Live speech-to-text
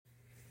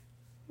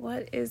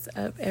What is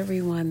up,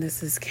 everyone?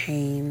 This is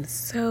Kane.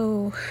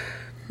 So,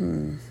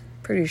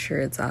 pretty sure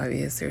it's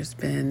obvious there's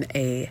been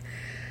a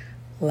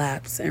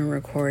lapse in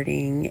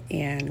recording,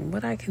 and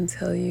what I can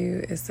tell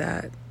you is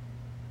that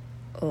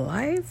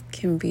life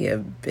can be a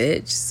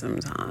bitch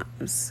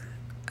sometimes.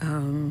 I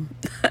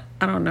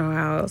don't know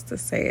how else to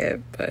say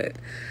it, but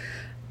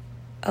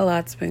a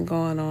lot's been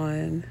going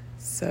on,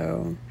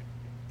 so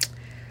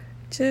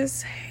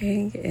just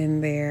hang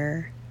in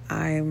there.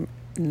 I'm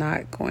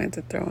not going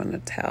to throw in the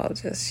towel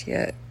just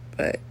yet,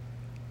 but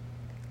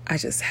I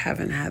just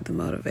haven't had the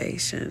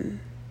motivation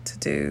to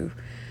do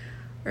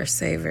or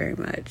say very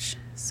much.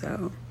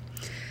 So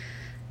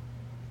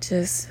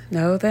just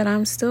know that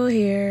I'm still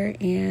here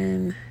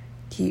and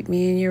keep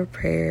me in your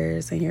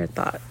prayers and your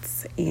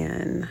thoughts.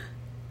 And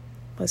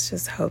let's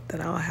just hope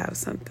that I'll have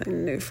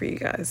something new for you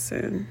guys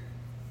soon.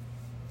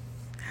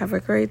 Have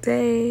a great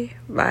day.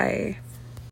 Bye.